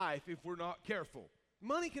life if we're not careful.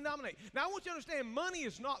 Money can dominate. Now, I want you to understand, money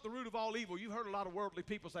is not the root of all evil. You've heard a lot of worldly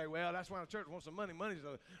people say, well, that's why the church wants some money. Money is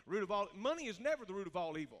the root of all. Money is never the root of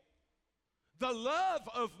all evil. The love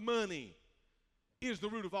of money is the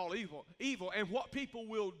root of all evil, and what people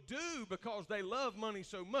will do because they love money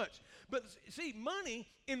so much. But see, money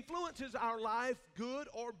influences our life, good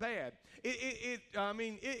or bad.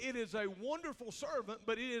 It is a wonderful servant,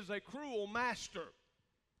 but it is a cruel master.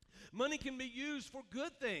 Money can be used for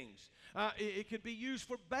good things. It can be used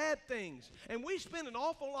for bad things. And we spend an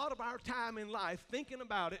awful lot of our time in life thinking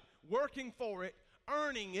about it, working for it,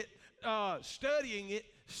 earning it, studying it,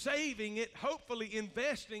 saving it, hopefully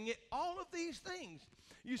investing it, all of these things.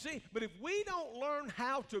 You see, but if we don't learn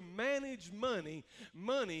how to manage money,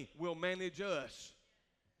 money will manage us.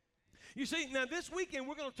 You see, now this weekend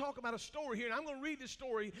we're going to talk about a story here, and I'm going to read this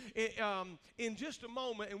story in just a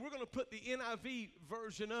moment, and we're going to put the NIV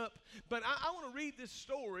version up. But I want to read this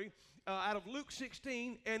story out of Luke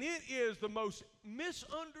 16, and it is the most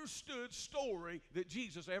misunderstood story that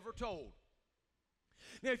Jesus ever told.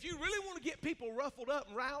 Now, if you really want to get people ruffled up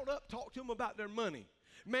and riled up, talk to them about their money.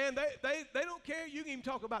 Man, they don't care. You can even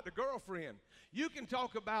talk about their girlfriend. You can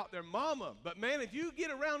talk about their mama. But, man, if you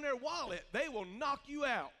get around their wallet, they will knock you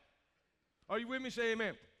out. Are you with me? Say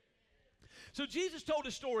amen. So Jesus told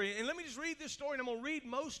a story, and let me just read this story, and I'm going to read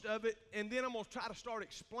most of it, and then I'm going to try to start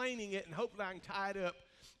explaining it, and hopefully I can tie it up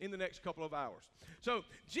in the next couple of hours. So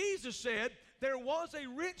Jesus said, there was a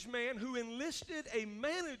rich man who enlisted a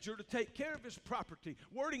manager to take care of his property.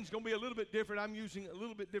 Wording's going to be a little bit different. I'm using a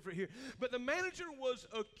little bit different here. But the manager was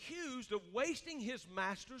accused of wasting his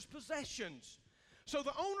master's possessions. So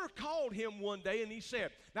the owner called him one day and he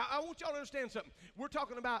said, now I want y'all to understand something. We're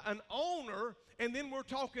talking about an owner, and then we're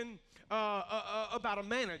talking about a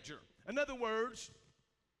manager. In other words,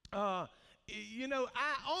 I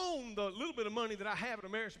own the little bit of money that I have at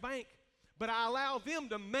Ameris Bank, but I allow them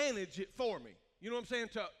to manage it for me. You know what I'm saying?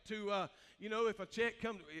 If a check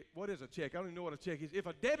comes, what is a check? I don't even know what a check is. If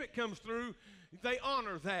a debit comes through, they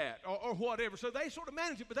honor that or whatever. So they sort of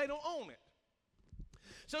manage it, but they don't own it.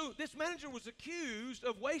 So this manager was accused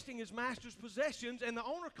of wasting his master's possessions, and the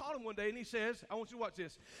owner called him one day and he says, I want you to watch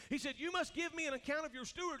this. He said, you must give me an account of your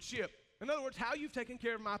stewardship. In other words, how you've taken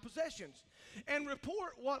care of my possessions. And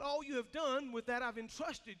report what all you have done with that I've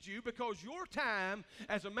entrusted you, because your time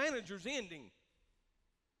as a manager's ending.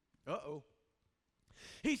 Uh-oh.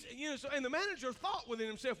 And the manager thought within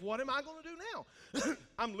himself, what am I going to do now?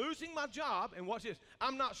 I'm losing my job, and watch this.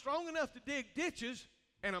 I'm not strong enough to dig ditches,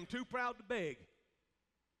 and I'm too proud to beg.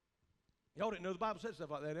 Y'all didn't know the Bible said stuff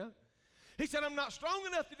like that, huh? He said, I'm not strong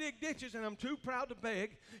enough to dig ditches, and I'm too proud to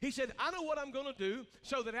beg. He said, I know what I'm going to do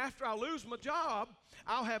so that after I lose my job,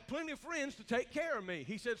 I'll have plenty of friends to take care of me.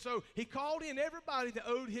 He said, so he called in everybody that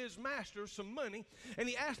owed his master some money, and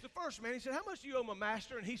he asked the first man, he said, how much do you owe my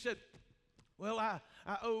master? And he said, well, I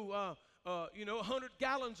owe 100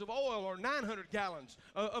 gallons of oil or 900 gallons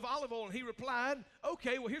of olive oil. And he replied,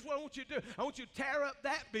 okay, well, here's what I want you to do. I want you to tear up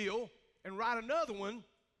that bill and write another one.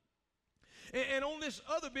 And on this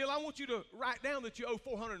other bill, I want you to write down that you owe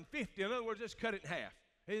 $450. In other words, just cut it in half.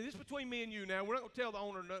 And this is between me and you now. We're not going to tell the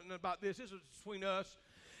owner nothing about this. This is between us.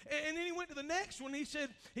 And then he went to the next one. He said,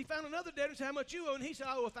 he found another debtor and said, how much you owe? And he said,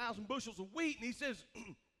 I owe 1,000 bushels of wheat. And he says,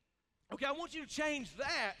 okay, I want you to change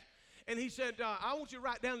that. And he said, I want you to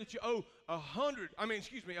write down that you owe 800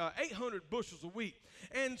 bushels of wheat.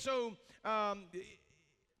 And so,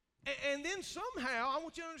 and then somehow, I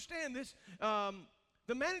want you to understand this,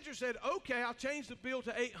 the manager said, okay, I'll change the bill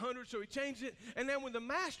to 800, so he changed it. And then when the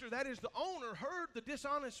master, that is the owner, heard the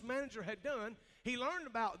dishonest manager had done, he learned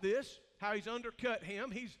about this, how he's undercut him.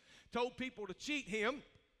 He's told people to cheat him.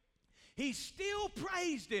 He still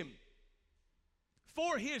praised him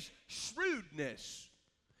for his shrewdness.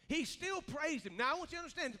 He still praised him. Now, I want you to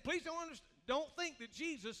understand, please don't think that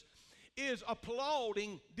Jesus is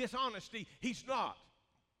applauding dishonesty. He's not.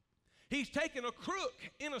 He's taking a crook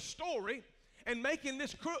in a story and making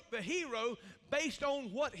this crook the hero based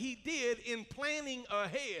on what he did in planning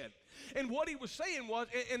ahead. And what he was saying was,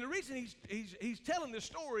 and the reason he's telling this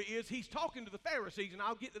story is he's talking to the Pharisees, and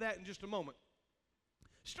I'll get to that in just a moment.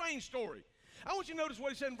 Strange story. I want you to notice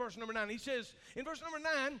what he said in verse number 9. He says, in verse number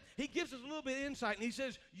 9, he gives us a little bit of insight, and he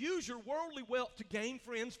says, use your worldly wealth to gain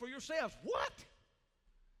friends for yourselves. What?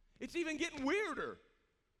 It's even getting weirder,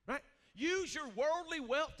 right? Use your worldly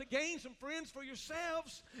wealth to gain some friends for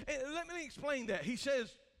yourselves. And let me explain that. He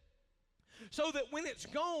says, so that when it's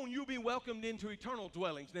gone, you'll be welcomed into eternal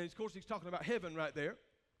dwellings. Now, of course, he's talking about heaven right there.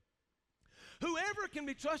 Whoever can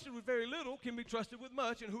be trusted with very little can be trusted with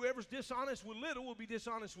much, and whoever's dishonest with little will be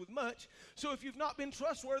dishonest with much. So if you've not been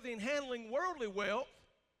trustworthy in handling worldly wealth,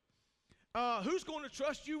 Who's going to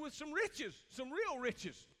trust you with some riches, some real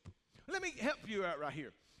riches? Let me help you out right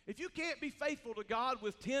here. If you can't be faithful to God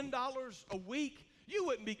with $10 a week, you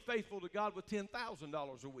wouldn't be faithful to God with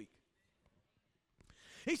 $10,000 a week.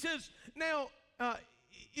 He says, now,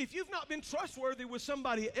 if you've not been trustworthy with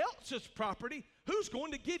somebody else's property, who's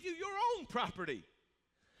going to give you your own property?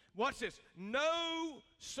 Watch this. No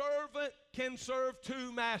servant can serve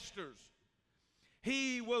two masters.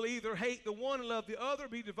 He will either hate the one and love the other,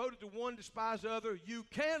 be devoted to one, despise the other. You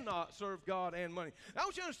cannot serve God and money. Now, I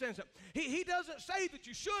want you to understand something. He doesn't say that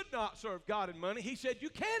you should not serve God and money. He said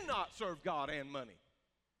you cannot serve God and money.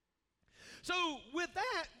 So with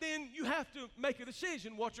that, then you have to make a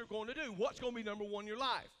decision what you're going to do. What's going to be number one in your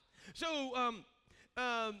life? So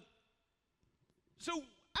I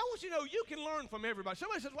want you to know you can learn from everybody.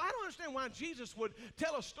 Somebody says, well, I don't understand why Jesus would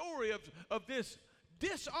tell a story of this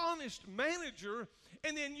dishonest manager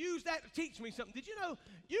and then use that to teach me something. Did you know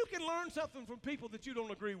you can learn something from people that you don't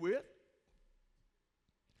agree with?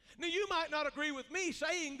 Now, you might not agree with me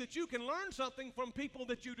saying that you can learn something from people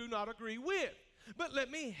that you do not agree with. But let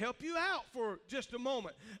me help you out for just a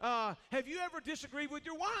moment. Have you ever disagreed with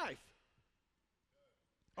your wife?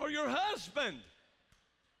 Or your husband?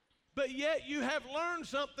 But yet you have learned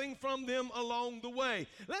something from them along the way.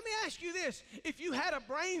 Let me ask you this. If you had a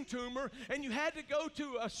brain tumor and you had to go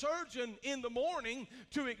to a surgeon in the morning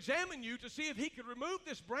to examine you to see if he could remove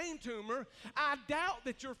this brain tumor, I doubt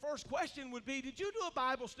that your first question would be, did you do a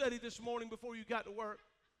Bible study this morning before you got to work?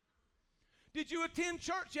 Did you attend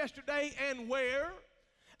church yesterday and where?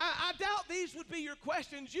 I doubt these would be your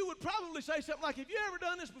questions. You would probably say something like, have you ever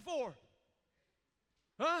done this before?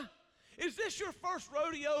 Huh? Is this your first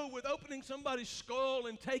rodeo with opening somebody's skull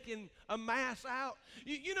and taking a mass out?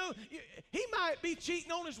 You know, he might be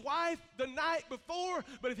cheating on his wife the night before,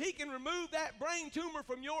 but if he can remove that brain tumor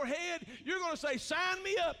from your head, you're going to say, sign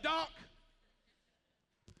me up, doc.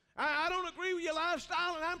 I don't agree with your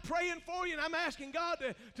lifestyle, and I'm praying for you, and I'm asking God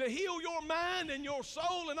to heal your mind and your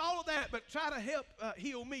soul and all of that, but try to help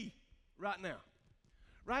heal me right now.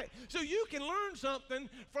 Right? So you can learn something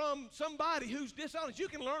from somebody who's dishonest. You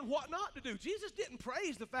can learn what not to do. Jesus didn't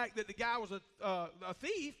praise the fact that the guy was a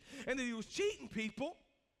thief and that he was cheating people.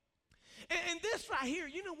 And this right here,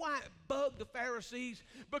 you know why it bugged the Pharisees?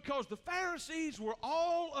 Because the Pharisees were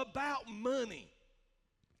all about money.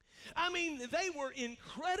 I mean, they were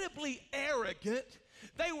incredibly arrogant.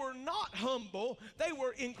 They were not humble. They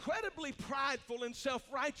were incredibly prideful and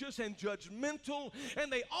self-righteous and judgmental,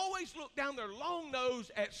 and they always looked down their long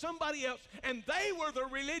nose at somebody else, and they were the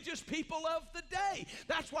religious people of the day.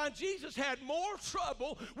 That's why Jesus had more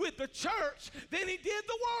trouble with the church than he did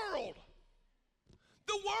the world.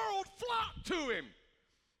 The world flocked to him.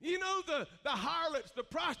 You know, the harlots, the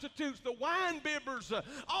prostitutes, the wine bibbers,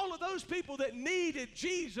 all of those people that needed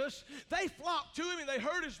Jesus, they flocked to him and they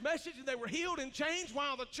heard his message and they were healed and changed,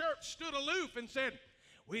 while the church stood aloof and said,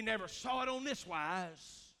 we never saw it on this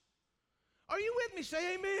wise. Are you with me?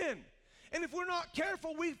 Say amen. And if we're not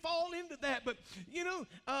careful, we fall into that. But, you know,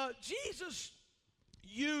 Jesus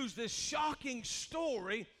used this shocking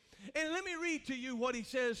story, and let me read to you what he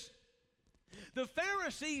says. The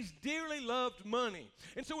Pharisees dearly loved money.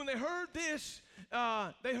 And so when they heard this,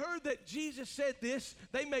 they heard that Jesus said this,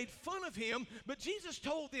 they made fun of him, but Jesus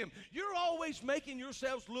told them, you're always making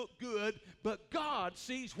yourselves look good, but God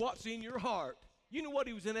sees what's in your heart. You know what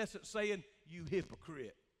he was in essence saying? You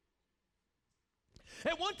hypocrite.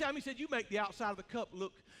 At one time he said, you make the outside of the cup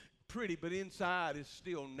look pretty, but inside is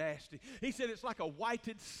still nasty. He said it's like a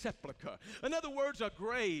whited sepulcher. In other words, a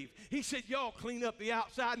grave. He said, y'all clean up the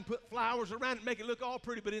outside and put flowers around it, make it look all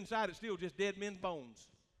pretty, but inside it's still just dead men's bones.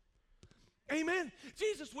 Amen.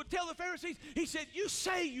 Jesus would tell the Pharisees, he said, you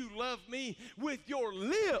say you love me with your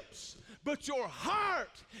lips, but your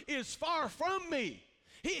heart is far from me.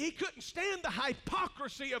 He couldn't stand the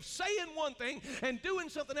hypocrisy of saying one thing and doing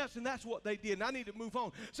something else, and that's what they did, and I need to move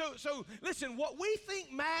on. So listen, what we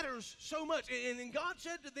think matters so much, and God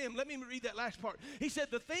said to them, let me read that last part. He said,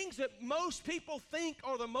 the things that most people think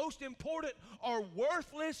are the most important are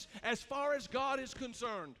worthless as far as God is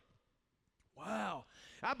concerned. Wow.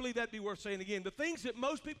 I believe that'd be worth saying again. The things that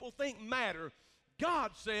most people think matter,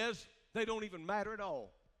 God says they don't even matter at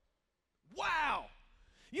all. Wow.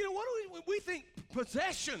 You know, what do we think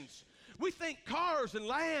possessions. We think cars and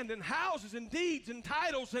land and houses and deeds and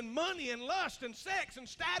titles and money and lust and sex and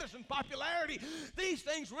status and popularity. These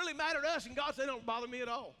things really matter to us, and God said they don't bother me at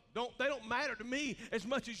all. They don't matter to me as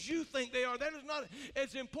much as you think they are. That is not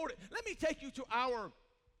as important. Let me take you to our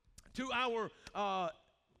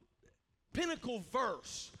pinnacle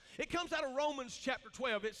verse. It comes out of Romans chapter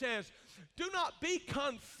 12. It says, do not be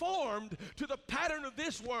conformed to the pattern of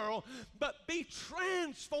this world, but be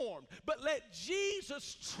transformed. But let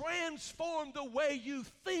Jesus transform the way you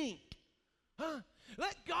think.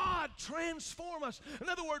 Let God transform us. In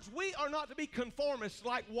other words, we are not to be conformists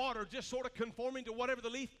like water, just sort of conforming to whatever the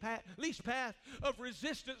least path of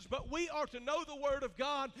resistance, but we are to know the Word of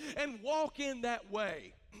God and walk in that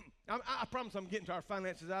way. I promise I'm getting to our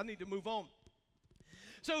finances. I need to move on.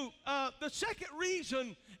 So the second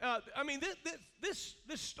reason, this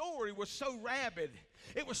story was so rabid.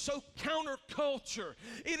 It was so counterculture.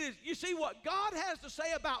 It is, you see, what God has to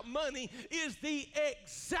say about money is the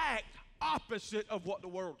exact opposite of what the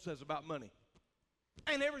world says about money.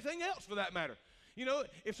 And everything else for that matter. You know,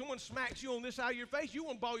 if someone smacks you on this side of your face, you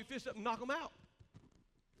want to ball your fist up and knock them out.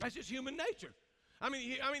 That's just human nature. I mean,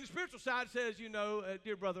 the spiritual side says,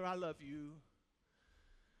 dear brother, I love you.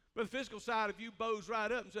 But the physical side of you bows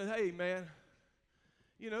right up and says, hey, man,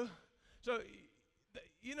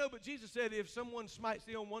 but Jesus said, if someone smites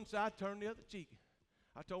thee on one side, turn the other cheek.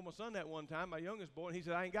 I told my son that one time, my youngest boy, and he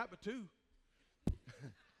said, I ain't got but two.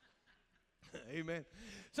 Amen.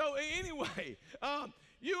 So anyway,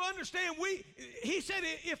 you understand, he said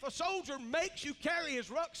if a soldier makes you carry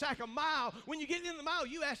his rucksack a mile, when you get in the mile,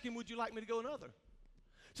 you ask him, would you like me to go another?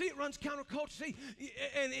 See, it runs counterculture. See,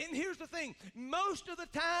 and here's the thing. Most of the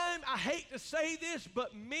time, I hate to say this,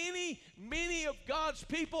 but many of God's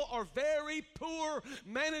people are very poor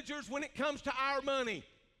managers when it comes to our money.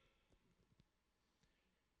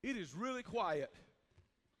 It is really quiet.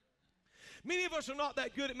 Many of us are not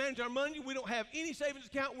that good at managing our money. We don't have any savings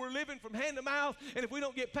account. We're living from hand to mouth, and if we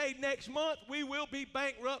don't get paid next month, we will be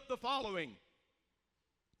bankrupt the following.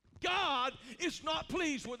 God is not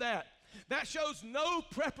pleased with that. That shows no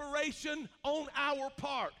preparation on our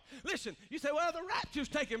part. Listen, you say, well, the rapture's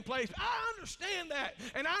taking place. I understand that,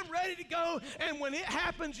 and I'm ready to go, and when it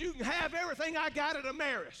happens, you can have everything I got at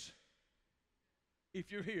Ameris,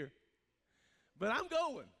 if you're here. But I'm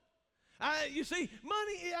going. You see,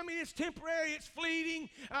 money, it's temporary, it's fleeting.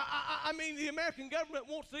 The American government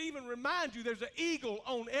wants to even remind you there's an eagle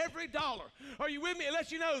on every dollar. Are you with me? It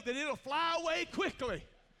lets you know that it'll fly away quickly.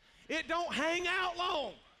 It don't hang out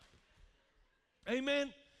long.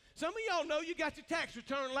 Amen. Some of y'all know you got your tax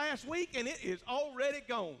return last week and it is already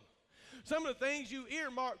gone. Some of the things you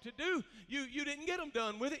earmarked to do, you didn't get them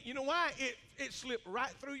done with it. You know why? It slipped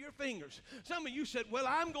right through your fingers. Some of you said, well,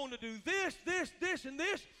 I'm going to do this, and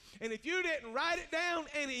this. And if you didn't write it down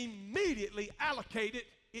and immediately allocate it,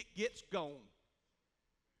 it gets gone.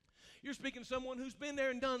 You're speaking to someone who's been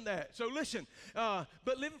there and done that. So listen,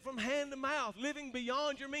 but living from hand to mouth, living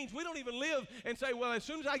beyond your means. We don't even live and say, well, as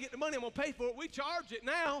soon as I get the money, I'm going to pay for it. We charge it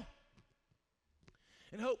now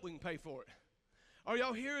and hope we can pay for it. Are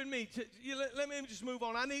y'all hearing me? Let me just move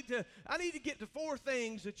on. I need to get to four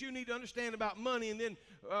things that you need to understand about money. And then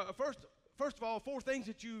first of all, four things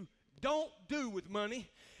that you don't do with money.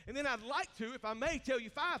 And then I'd like to, if I may, tell you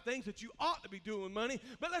 5 things that you ought to be doing with money.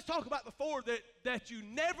 But let's talk about the 4 that you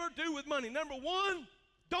never do with money. Number 1,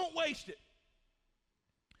 don't waste it.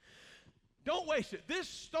 Don't waste it. This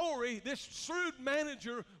story, this shrewd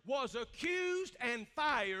manager was accused and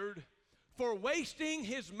fired for wasting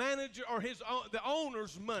his manager or the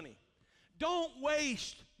owner's money. Don't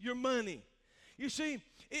waste your money. You see,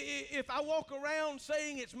 if I walk around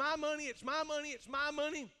saying it's my money, it's my money, it's my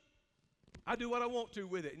money, I do what I want to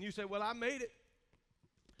with it. And you say, well, I made it.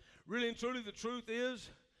 Really and truly, the truth is,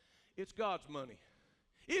 it's God's money.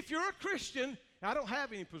 If you're a Christian, I don't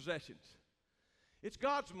have any possessions. It's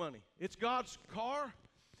God's money. It's God's car.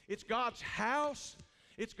 It's God's house.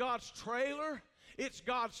 It's God's trailer. It's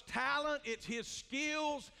God's talent. It's His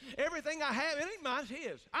skills. Everything I have, it ain't mine, it's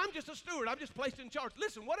His. I'm just a steward. I'm just placed in charge.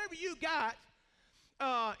 Listen, whatever you got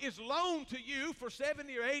is loaned to you for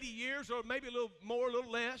 70 or 80 years, or maybe a little more, a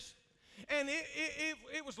little less. And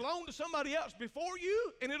it was loaned to somebody else before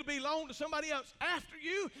you, and it'll be loaned to somebody else after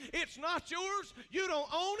you. It's not yours. You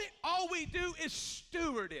don't own it. All we do is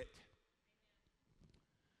steward it.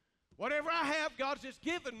 Whatever I have, God's just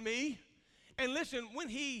given me. And listen, when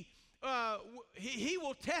He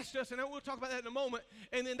will test us, and we'll talk about that in a moment,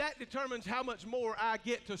 and then that determines how much more I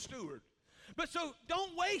get to steward. But so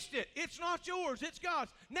don't waste it. It's not yours. It's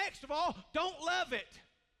God's. Next of all, don't love it.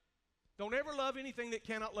 Don't ever love anything that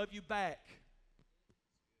cannot love you back.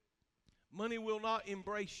 Money will not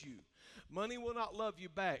embrace you. Money will not love you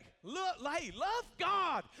back. Love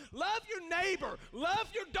God. Love your neighbor. Love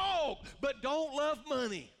your dog. But don't love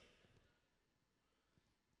money.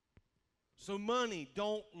 So money,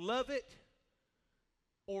 don't love it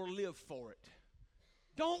or live for it.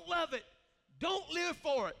 Don't love it. Don't live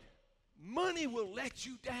for it. Money will let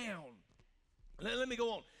you down. Let me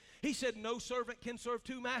go on. He said, no servant can serve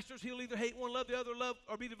two masters. He'll either hate one, love the other, love,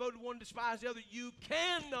 or be devoted to one, despise the other. You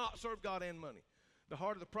cannot serve God and money. The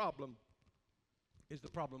heart of the problem is the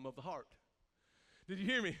problem of the heart. Did you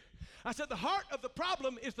hear me? I said the heart of the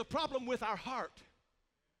problem is the problem with our heart.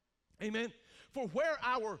 Amen. For where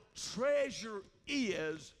our treasure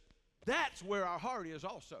is, that's where our heart is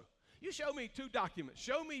also. You show me two documents.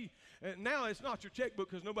 Show me, now it's not your checkbook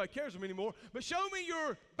because nobody cares them anymore, but show me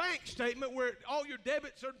your bank statement where all your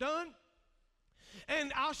debits are done,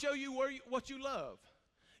 and I'll show you what you love.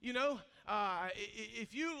 You know,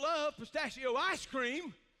 if you love pistachio ice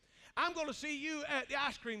cream, I'm going to see you at the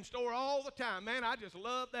ice cream store all the time. Man, I just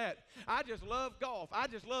love that. I just love golf. I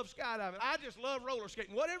just love skydiving. I just love roller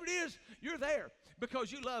skating. Whatever it is, you're there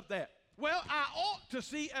because you love that. Well, I ought to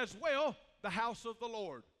see as well the house of the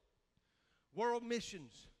Lord. World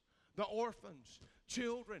missions, the orphans,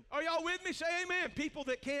 children. Are y'all with me? Say amen. People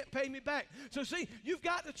that can't pay me back. So see, you've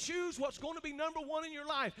got to choose what's going to be number one in your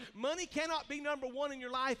life. Money cannot be number one in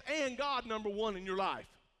your life and God number one in your life.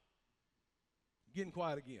 Getting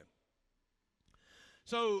quiet again.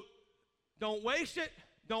 So don't waste it.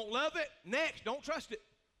 Don't love it. Next, don't trust it.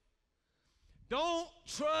 Don't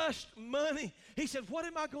trust money. He said, what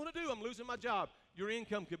am I going to do? I'm losing my job. Your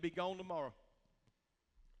income could be gone tomorrow.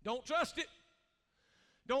 Don't trust it.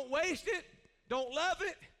 Don't waste it. Don't love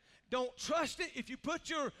it. Don't trust it. If you put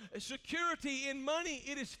your security in money,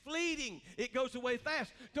 it is fleeting. It goes away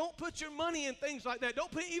fast. Don't put your money in things like that.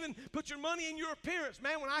 Don't even put your money in your appearance.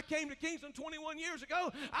 Man, when I came to Kingston 21 years ago,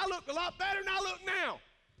 I looked a lot better than I look now.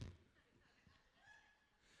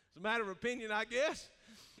 It's a matter of opinion, I guess.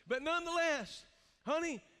 But nonetheless,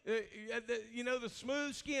 honey, you know, the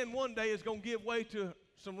smooth skin one day is going to give way to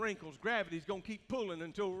some wrinkles. Gravity's going to keep pulling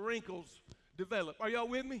until wrinkles develop. Are y'all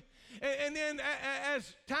with me? And then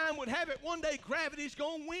as time would have it, one day gravity's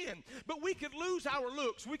going to win. But we could lose our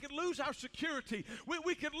looks. We could lose our security.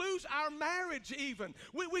 We could lose our marriage even.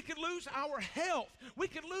 We could lose our health. We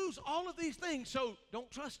could lose all of these things. So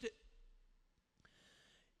don't trust it.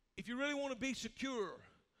 If you really want to be secure,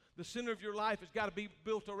 the center of your life has got to be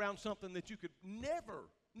built around something that you could never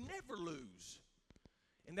lose.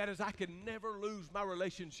 And that is, I can never lose my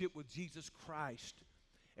relationship with Jesus Christ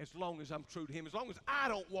as long as I'm true to Him, as long as I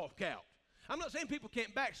don't walk out. I'm not saying people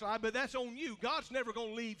can't backslide, but that's on you. God's never going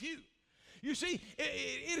to leave you. You see,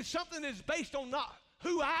 it is something that is based on not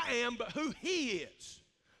who I am, but who He is.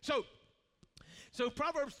 So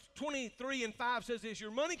Proverbs 23:5 says this,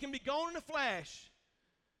 your money can be gone in a flash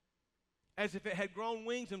as if it had grown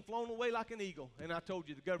wings and flown away like an eagle. And I told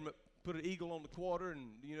you the government put an eagle on the quarter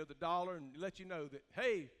and, you know, the dollar and let you know that,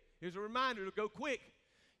 hey, here's a reminder to go quick.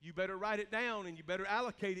 You better write it down and you better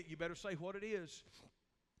allocate it. You better say what it is.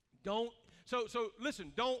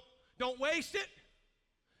 Listen, don't waste it.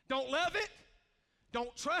 Don't love it.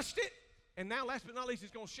 Don't trust it. And now, last but not least,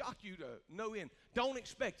 it's going to shock you to no end. Don't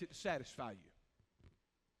expect it to satisfy you.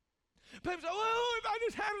 People say, well, if I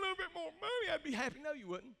just had a little bit more money, I'd be happy. No, you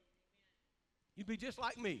wouldn't. You'd be just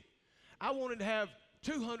like me. I wanted to have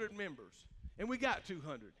 200 members, and we got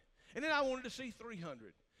 200. And then I wanted to see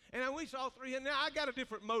 300. And then we saw 300. Now, I got a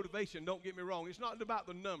different motivation, don't get me wrong. It's not about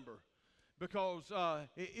the number because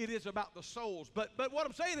it is about the souls. But what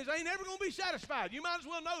I'm saying is I ain't never going to be satisfied. You might as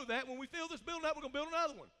well know that. When we fill this building up, we're going to build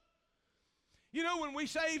another one. You know, when we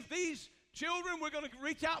save these children, we're going to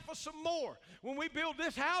reach out for some more. When we build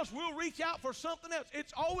this house, we'll reach out for something else.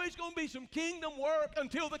 It's always going to be some kingdom work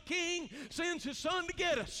until the King sends His Son to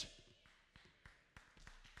get us.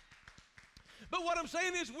 But what I'm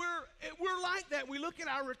saying is we're like that. We look at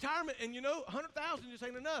our retirement and, you know, 100,000 just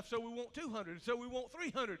ain't enough, so we want 200, so we want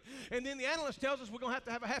 300. And then the analyst tells us we're going to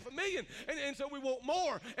have 500,000, and so we want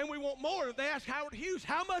more, and we want more. And they asked Howard Hughes,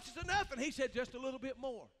 how much is enough? And he said, just a little bit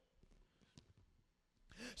more.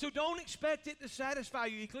 So don't expect it to satisfy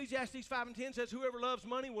you. Ecclesiastes 5:10 says, whoever loves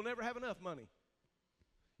money will never have enough money.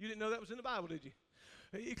 You didn't know that was in the Bible, did you?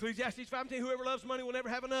 Ecclesiastes 5:10, whoever loves money will never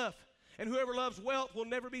have enough. And whoever loves wealth will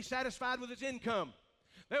never be satisfied with its income.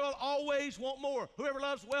 They will always want more. Whoever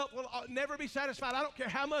loves wealth will never be satisfied. I don't care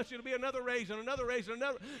how much. It'll be another raise and another raise and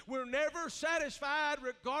another. We're never satisfied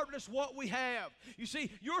regardless what we have. You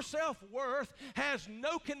see, your self-worth has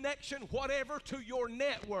no connection whatever to your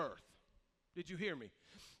net worth. Did you hear me?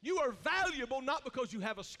 You are valuable not because you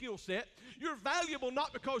have a skill set. You're valuable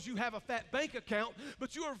not because you have a fat bank account,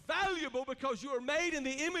 but you are valuable because you are made in the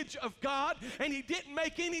image of God, and He didn't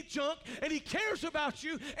make any junk, and He cares about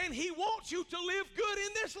you, and He wants you to live good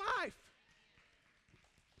in this life.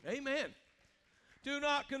 Amen. Do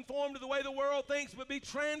not conform to the way the world thinks, but be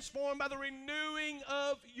transformed by the renewing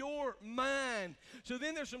of your mind. So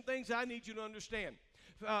then there's some things I need you to understand.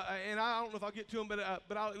 and I don't know if I'll get to them,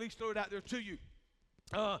 but I'll at least throw it out there to you.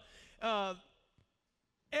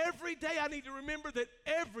 Every day I need to remember that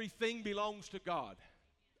everything belongs to God.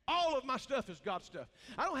 All of my stuff is God's stuff.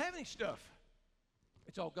 I don't have any stuff.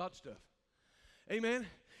 It's all God's stuff. Amen.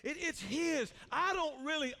 It's His. I don't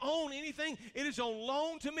really own anything. It is on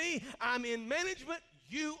loan to me. I'm in management.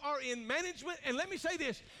 You are in management. And let me say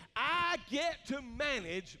this. I get to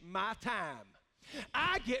manage my time.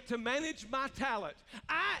 I get to manage my talent.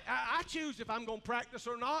 I choose if I'm going to practice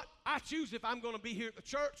or not. I choose if I'm going to be here at the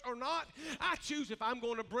church or not. I choose if I'm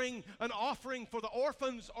going to bring an offering for the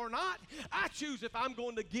orphans or not. I choose if I'm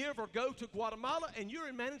going to give or go to Guatemala, and you're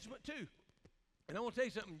in management too. And I want to tell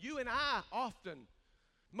you something. You and I often,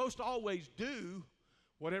 most always do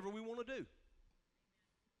whatever we want to do.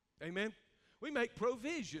 Amen? We make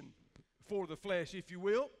provision for the flesh, if you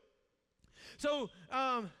will. So,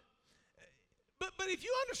 But if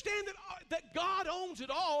you understand that God owns it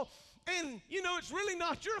all, and, you know, it's really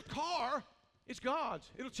not your car, it's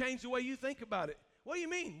God's. It'll change the way you think about it. What do you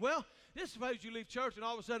mean? Well, just suppose you leave church and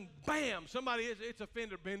all of a sudden, bam, it's a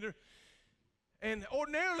fender bender. And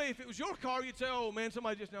ordinarily, if it was your car, you'd say, oh, man,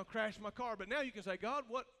 somebody just now crashed my car. But now you can say, God,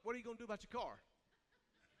 what are you going to do about your car?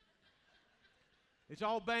 It's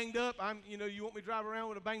all banged up. You want me to drive around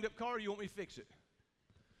with a banged up car, or you want me to fix it?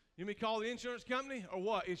 You want me to call the insurance company, or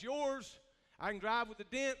what? It's yours. I can drive with a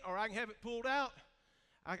dent, or I can have it pulled out.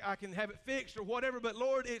 I can have it fixed or whatever, but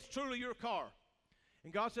Lord, it's truly your car.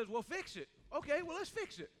 And God says, well, fix it. Okay, well, let's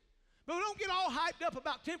fix it. But we don't get all hyped up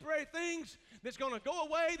about temporary things that's going to go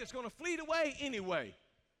away, that's going to fleet away anyway.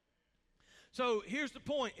 So here's the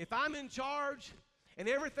point. If I'm in charge and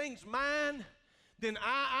everything's mine, then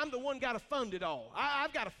I'm the one got to fund it all.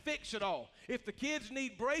 I've got to fix it all. If the kids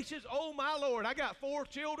need braces, oh my Lord, I got 4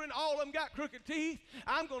 children, all of them got crooked teeth.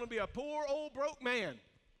 I'm going to be a poor old broke man.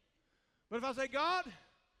 But if I say, God,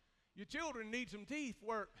 your children need some teeth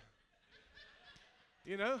work,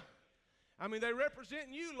 you know, I mean, they represent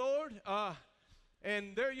you, Lord,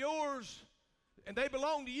 and they're yours, and they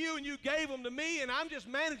belong to you, and you gave them to me, and I'm just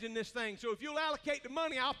managing this thing. So if you'll allocate the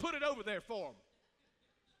money, I'll put it over there for them.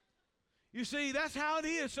 You see, that's how it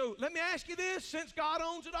is. So let me ask you this, since God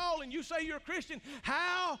owns it all and you say you're a Christian,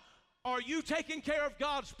 how are you taking care of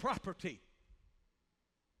God's property?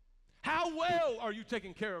 How well are you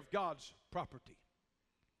taking care of God's property?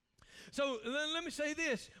 So let me say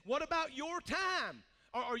this. What about your time?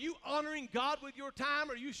 Are you honoring God with your time,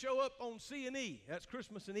 or you show up on C&E? That's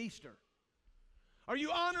Christmas and Easter. Are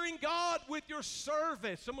you honoring God with your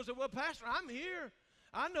service? Someone said, well, Pastor, I'm here.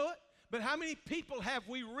 I know it. But how many people have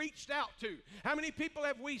we reached out to? How many people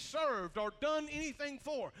have we served or done anything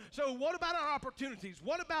for? So what about our opportunities?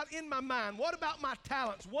 What about in my mind? What about my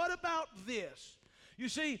talents? What about this? You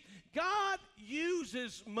see, God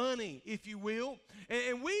uses money, if you will,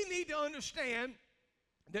 and we need to understand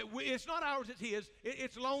that it's not ours, it's His.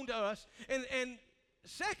 It's loaned to us. And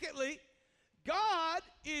secondly, God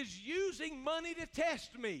is using money to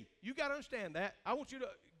test me. You got to understand that. I want you to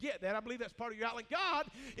get that. I believe that's part of your outline. God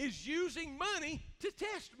is using money to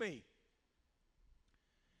test me.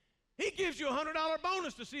 He gives you a $100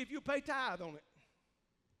 bonus to see if you pay tithe on it.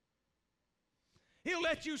 He'll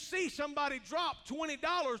let you see somebody drop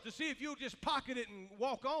 $20 to see if you'll just pocket it and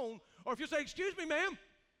walk on, or if you say, excuse me, ma'am,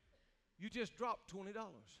 you just dropped $20.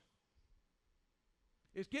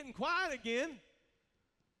 It's getting quiet again.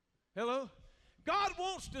 Hello? God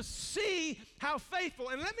wants to see how faithful.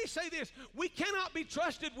 And let me say this. We cannot be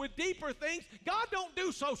trusted with deeper things. God don't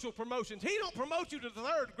do social promotions. He don't promote you to the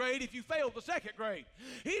 3rd grade if you failed the 2nd grade.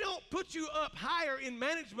 He don't put you up higher in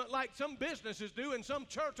management like some businesses do and some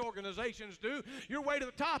church organizations do. Your way to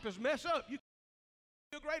the top is mess up. You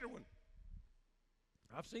do a greater one.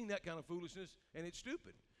 I've seen that kind of foolishness, and it's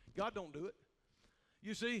stupid. God don't do it.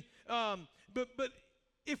 You see, but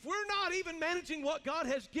if we're not even managing what God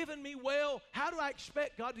has given me well, how do I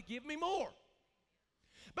expect God to give me more?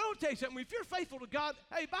 But I'll tell you something. If you're faithful to God,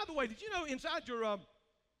 hey, by the way, did you know inside your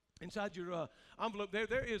envelope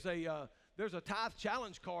there's a tithe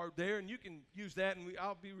challenge card there, and you can use that, and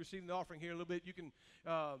I'll be receiving the offering here in a little bit. You can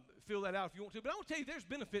fill that out if you want to. But I want to tell you, there's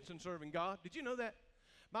benefits in serving God. Did you know that?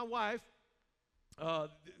 My wife, a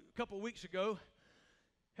couple of weeks ago,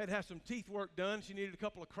 had to have some teeth work done. She needed a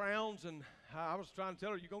couple of crowns, and I was trying to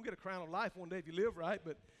tell her, you're going to get a crown of life one day if you live right,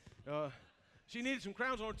 but she needed some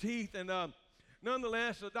crowns on her teeth, and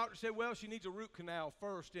nonetheless, the doctor said, well, she needs a root canal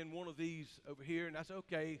first in one of these over here, and I said,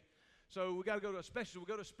 okay. So we got to go to a specialist.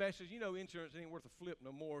 We go to a specialist. You know, insurance ain't worth a flip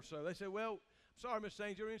no more. So they said, well, sorry, Miss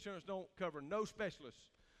Saines, your insurance don't cover no specialists.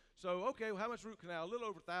 So, okay, well, how much root canal? A little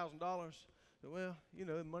over $1,000. So, well, you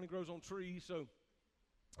know, money grows on trees, so...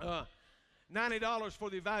 $90 for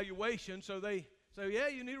the evaluation. So they say, yeah,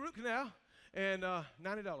 you need a root canal, and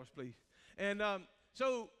 $90, please. And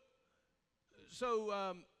so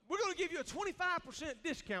we're going to give you a 25%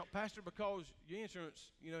 discount, Pastor, because your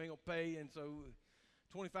insurance, ain't going to pay, and so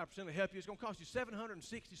 25% will help you. It's going to cost you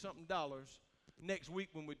 $760-something next week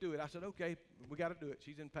when we do it. I said, okay, we got to do it.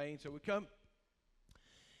 She's in pain, so we come.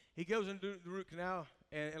 He goes into the root canal,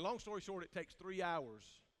 and long story short, it takes 3 hours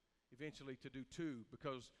eventually to do 2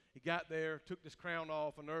 because he got there, took this crown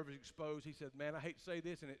off, a nerve is exposed. He said, man, I hate to say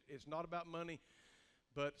this, and it's not about money,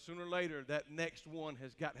 but sooner or later, that next one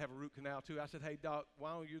has got to have a root canal too. I said, hey, Doc,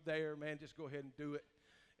 while you're there, man, just go ahead and do it.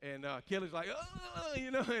 And Kelly's like,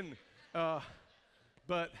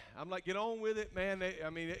 but I'm like, get on with it, man.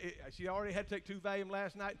 She already had to take 2 Valium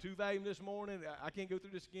last night, 2 Valium this morning. I can't go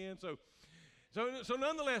through this again. So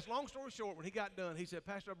nonetheless, long story short, when he got done, he said,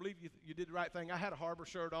 Pastor, I believe you did the right thing. I had a harbor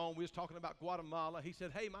shirt on. We was talking about Guatemala. He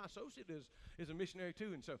said, hey, my associate is a missionary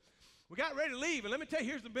too. And so we got ready to leave. And let me tell you,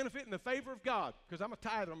 here's the benefit and the favor of God, because I'm a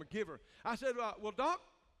tither, I'm a giver. I said, well, Doc,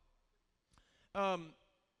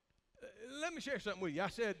 let me share something with you. I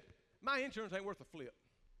said, my insurance ain't worth a flip.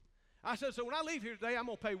 I said, so when I leave here today, I'm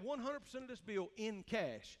going to pay 100% of this bill in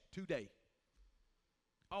cash today.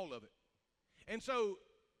 All of it. And so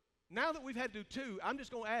now that we've had to do 2, I'm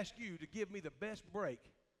just going to ask you to give me the best break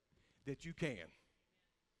that you can.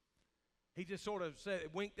 He just sort of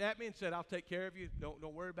winked at me and said, I'll take care of you. Don't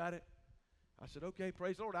worry about it. I said, okay,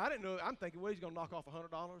 praise the Lord. I didn't know. I'm thinking, well, he's going to knock off $100,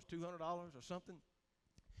 $200 or something.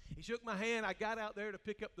 He shook my hand. I got out there to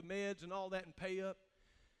pick up the meds and all that and pay up.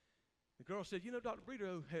 The girl said, Dr.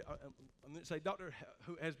 Brito, I'm going to say doctor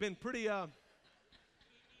who has been pretty,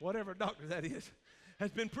 whatever doctor that is,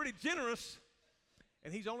 has been pretty generous,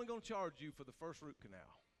 and he's only going to charge you for the first root canal.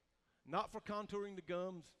 Not for contouring the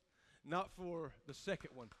gums, not for the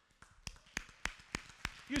second one.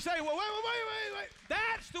 You say, well, wait.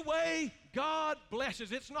 That's the way God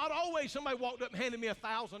blesses. It's not always somebody walked up and handed me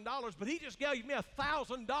 $1,000, but he just gave me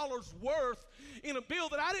 $1,000 worth in a bill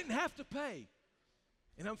that I didn't have to pay.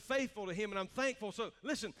 And I'm faithful to him, and I'm thankful. So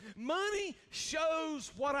listen, money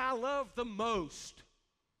shows what I love the most.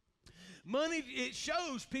 Money, it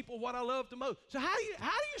shows people what I love the most. So how do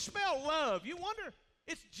you spell love? You wonder?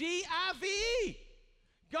 It's G-I-V-E.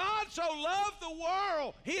 God so loved the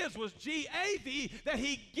world, his was G-A-V-E, that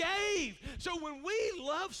he gave. So when we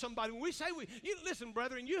love somebody, when we say, listen,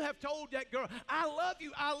 brethren, you have told that girl, I love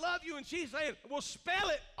you, and she's saying, well, spell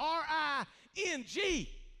it R-I-N-G.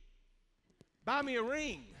 Buy me a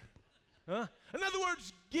ring. Huh? In other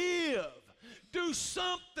words, give. Do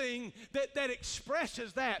something that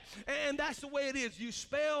expresses that. And that's the way it is. You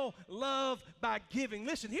spell love by giving.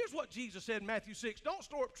 Listen, here's what Jesus said in Matthew 6. Don't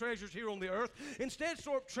store up treasures here on the earth. Instead,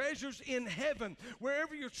 store up treasures in heaven.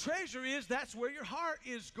 Wherever your treasure is, that's where your heart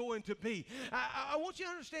is going to be. I want you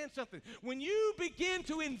to understand something. When you begin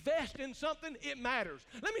to invest in something, it matters.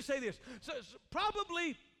 Let me say this. So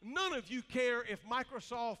probably none of you care if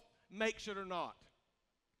Microsoft makes it or not.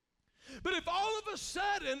 But if all of a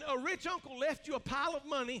sudden a rich uncle left you a pile of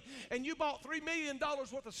money and you bought $3 million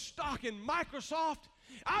worth of stock in Microsoft,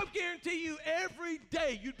 I guarantee you every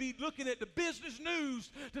day you'd be looking at the business news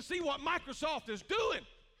to see what Microsoft is doing.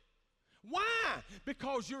 Why?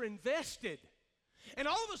 Because you're invested. And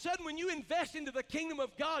all of a sudden when you invest into the kingdom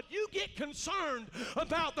of God, you get concerned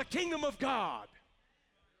about the kingdom of God.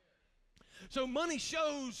 So money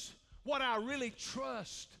shows what I really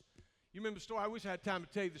trust. You remember the story? I wish I had time to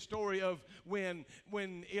tell you the story of when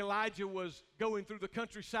Elijah was going through the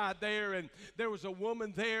countryside there, and there was a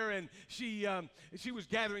woman there, and she was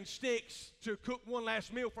gathering sticks to cook one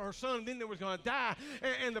last meal for her son, and then they was going to die.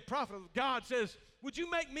 And the prophet of God says, would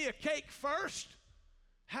you make me a cake first?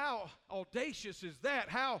 How audacious is that?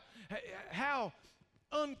 How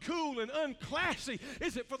uncool and unclassy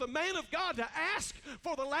is it for the man of God to ask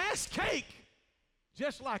for the last cake?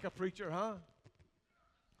 Just like a preacher, huh?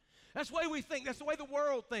 That's the way we think. That's the way the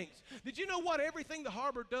world thinks. Did you know what everything the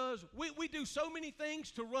Harbor does? We do so many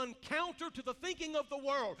things to run counter to the thinking of the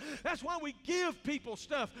world. That's why we give people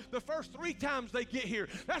stuff the first 3 times they get here.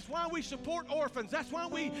 That's why we support orphans. That's why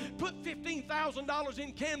we put $15,000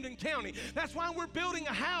 in Camden County. That's why we're building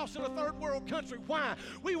a house in a third world country. Why?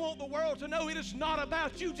 We want the world to know it is not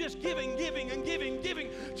about you just giving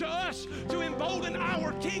to us to embolden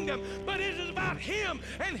our kingdom, but it is about him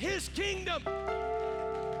and his kingdom.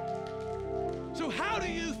 So how do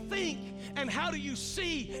you think and how do you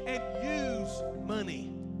see and use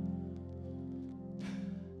money?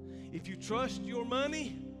 If you trust your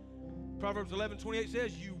money, Proverbs 11:28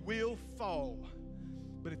 says, you will fall.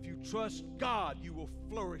 But if you trust God, you will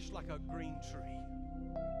flourish like a green tree.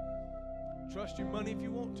 Trust your money if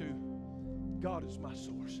you want to, God is my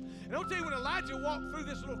source. And I'll tell you, when Elijah walked through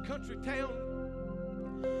this little country town,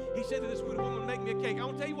 he said to this widow woman, make me a cake. I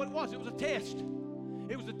want to tell you what it was. It was a test.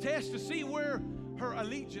 It was a test to see where her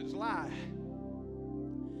allegiance lie.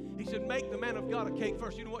 He said, make the man of God a cake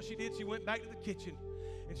first. You know what she did? She went back to the kitchen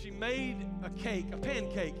and she made a cake, a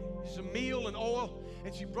pancake, some meal and oil,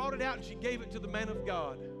 and she brought it out and she gave it to the man of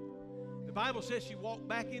God. The Bible says she walked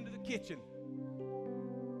back into the kitchen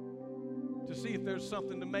to see if there's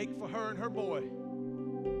something to make for her and her boy.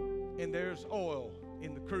 And there's oil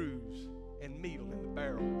in the cruse and meal in the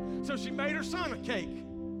barrel. So she made her son a cake.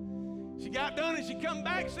 She got done and she come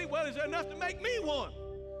back and said, well, is there enough to make me one?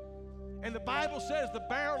 And the Bible says the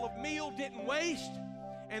barrel of meal didn't waste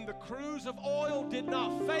and the cruse of oil did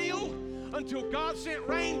not fail until God sent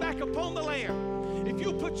rain back upon the land. If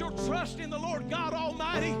you put your trust in the Lord God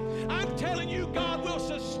Almighty, I'm telling you, God will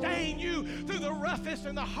sustain you through the roughest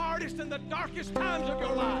and the hardest and the darkest times of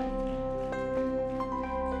your life.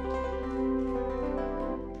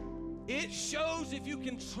 It shows if you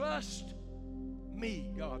can trust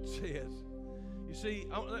me, God says. You see,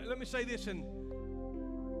 let me say this, and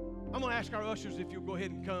I'm going to ask our ushers if you'll go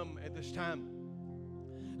ahead and come at this time.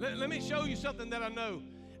 Let me show you something that I know.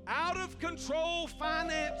 Out of control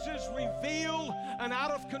finances reveal an out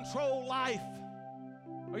of control life.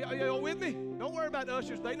 Are y'all with me? Don't worry about the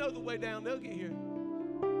ushers. They know the way down. They'll get here.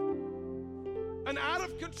 An out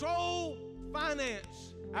of control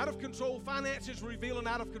finance. Out of control finances reveal an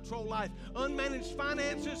out of control life. Unmanaged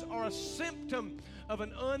finances are a symptom of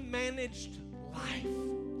an unmanaged life.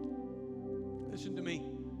 Listen to me.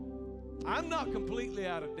 I'm not completely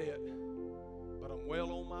out of debt, but I'm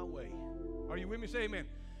well on my way. Are you with me? Say amen.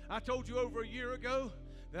 I told you over a year ago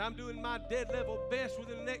that I'm doing my debt level best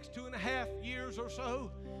within the next 2.5 years or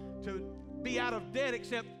so to be out of debt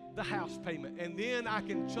except the house payment. And then I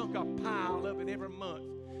can chunk a pile of it every month.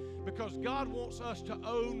 Because God wants us to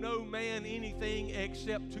owe no man anything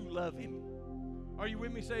except to love him. Are you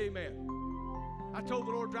with me? Say amen. I told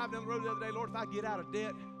the Lord driving down the road the other day, Lord, if I get out of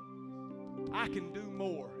debt, I can do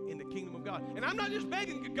more in the kingdom of God. And I'm not just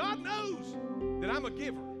begging. God knows that I'm a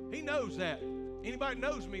giver. He knows that. Anybody that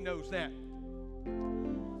knows me knows that.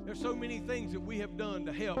 There's so many things that we have done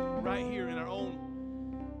to help right here in our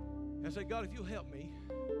own. I say, God, if you'll help me,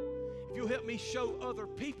 if you'll help me show other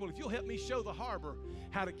people, if you'll help me show the harbor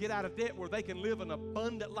how to get out of debt where they can live an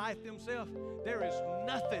abundant life themselves, there is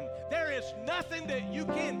nothing that you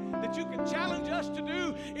can challenge us to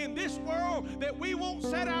do in this world that we won't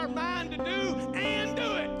set our mind to do and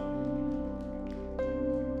do it.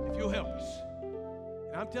 If you'll help us.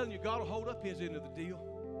 And I'm telling you, God will hold up his end of the deal.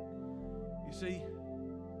 You see,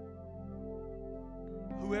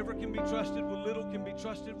 whoever can be trusted with little can be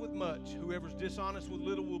trusted with much. Whoever's dishonest with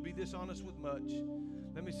little will be dishonest with much.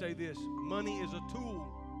 Let me say this. Money is a tool.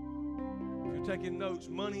 If you're taking notes,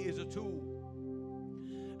 money is a tool.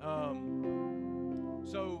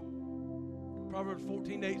 So Proverbs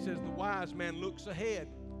 14:8 says, the wise man looks ahead.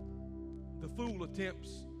 The fool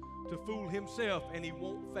attempts to fool himself, and he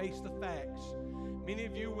won't face the facts. Many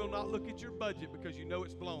of you will not look at your budget because you know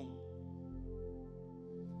it's blown.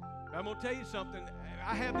 I'm going to tell you something.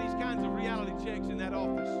 I have these kinds of reality checks in that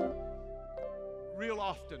office real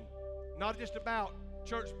often. Not just about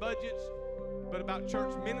church budgets, but about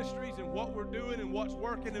church ministries and what we're doing and what's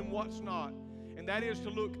working and what's not. And that is to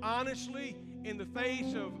look honestly in the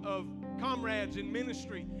face of comrades in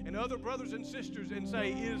ministry and other brothers and sisters and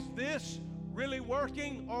say, is this really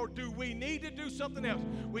working, or do we need to do something else?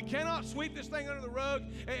 We cannot sweep this thing under the rug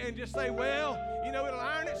and just say, well, you know, it'll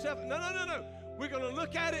iron itself. No. We're going to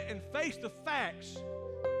look at it and face the facts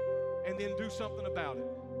and then do something about it.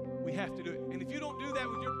 We have to do it. And if you don't do that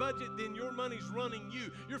with your budget, then your money's running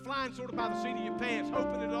you. You're flying sort of by the seat of your pants,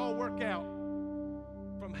 hoping it'll all work out.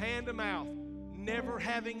 From hand to mouth, never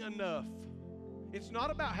having enough. It's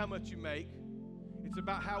not about how much you make. It's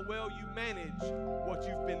about how well you manage what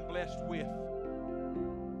you've been blessed with.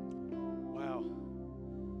 Wow.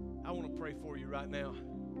 I want to pray for you right now.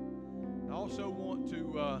 I also want to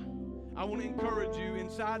encourage you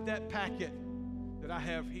inside that packet that I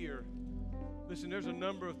have here. Listen, there's a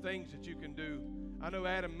number of things that you can do. I know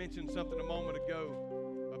Adam mentioned something a moment ago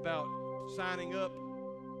about signing up.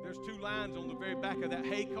 There's 2 lines on the very back of that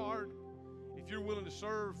hay card. If you're willing to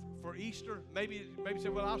serve for Easter, maybe say,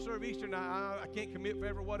 well, I'll serve Easter and I can't commit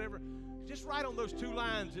forever, whatever. Just write on those 2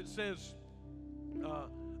 lines. It says,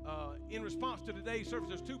 in response to today's service,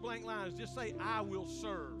 there's 2 blank lines. Just say, I will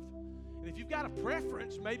serve. And if you've got a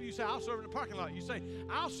preference, maybe you say, I'll serve in the parking lot. You say,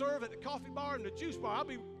 I'll serve at the coffee bar and the juice bar.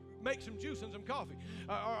 Make some juice and some coffee.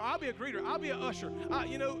 Or I'll be a greeter. I'll be an usher.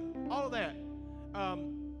 All of that.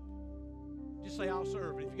 just say, I'll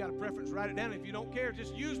serve. And if you got a preference, write it down. If you don't care,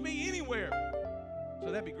 just use me anywhere.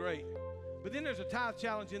 So that'd be great. But then there's a tithe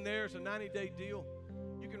challenge in there. It's a 90-day deal.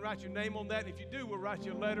 You can write your name on that. And if you do, we'll write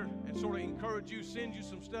you a letter and sort of encourage you, send you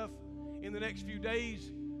some stuff in the next few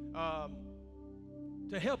days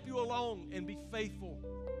to help you along and be faithful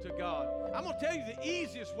to God. I'm going to tell you the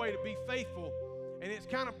easiest way to be faithful, and it's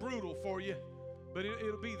kind of brutal for you, but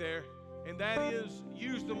it'll be there, and that is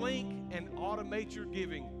use the link and automate your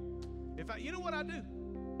giving. You know what I do?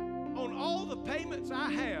 On all the payments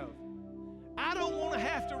I have, I don't want to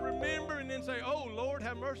have to remember and then say, oh, Lord,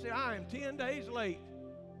 have mercy, I am 10 days late.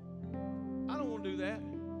 I don't want to do that.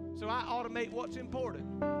 So I automate what's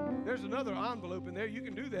important. There's another envelope in there. You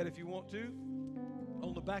can do that if you want to.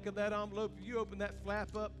 On the back of that envelope, if you open that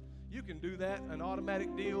flap up, you can do that, an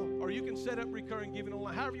automatic deal, or you can set up recurring giving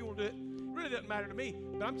online. However you want to do it, it really doesn't matter to me.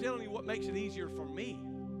 But I'm telling you what makes it easier for me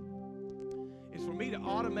is for me to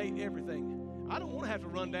automate everything. I don't want to have to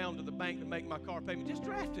run down to the bank to make my car payment. Just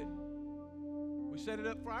draft it. We set it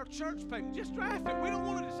up for our church payment. Just draft it. We don't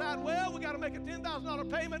want to decide, well, we got to make a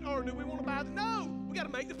 $10,000 payment, or do we want to buy the... No, we got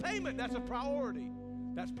to make the payment. That's a priority.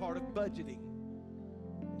 That's part of budgeting.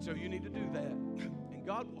 And so you need to do that. And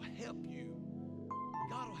God will help you.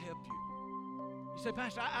 God will help you. You say,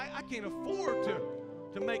 Pastor, I can't afford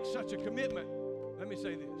to make such a commitment. Let me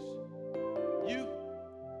say this.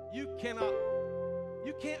 You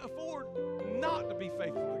can't afford not to be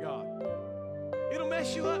faithful to God. It'll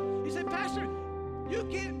mess you up. You say, Pastor, you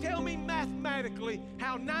can't tell me mathematically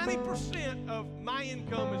how 90% of my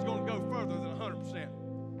income is going to go further than 100%.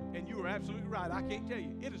 And you are absolutely right. I can't tell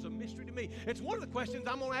you. It is a mystery to me. It's one of the questions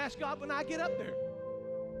I'm going to ask God when I get up there.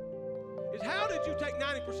 Is how did you take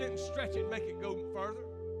 90% and stretch it and make it go further?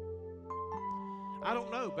 I don't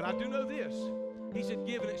know, but I do know this. He said,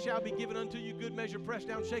 give and it shall be given unto you, good measure, pressed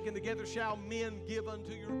down, shaken together, shall men give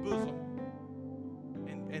unto your bosom.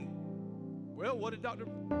 And well, what did Dr.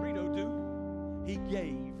 Brito do? He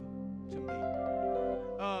gave to me.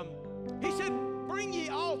 He said, bring ye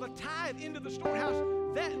all the tithe into the storehouse,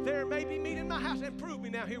 that there may be meat in my house, and prove me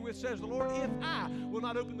now herewith, says the Lord, if I will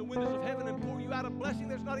not open the windows of heaven and pour you out a blessing,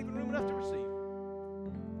 there's not even room enough to receive.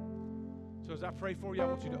 So as I pray for you, I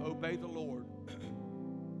want you to obey the Lord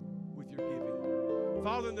with your giving.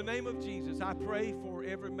 Father, in the name of Jesus, I pray for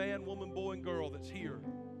every man, woman, boy, and girl that's here.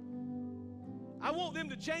 I want them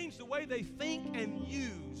to change the way they think and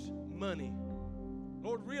use money.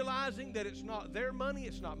 Lord, realizing that it's not their money,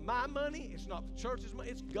 it's not my money, it's not the church's money,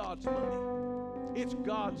 it's God's money. It's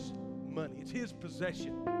God's money. It's His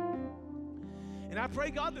possession. And I pray,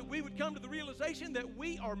 God, that we would come to the realization that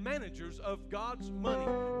we are managers of God's money.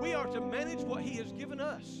 We are to manage what He has given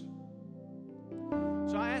us.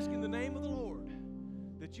 So I ask in the name of the Lord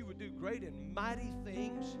that you would do great and mighty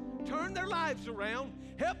things, turn their lives around,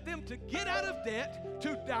 help them to get out of debt,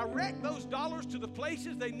 to direct those dollars to the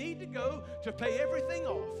places they need to go to pay everything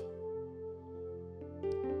off.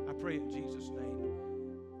 I pray in Jesus' name.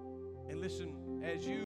 And listen, as you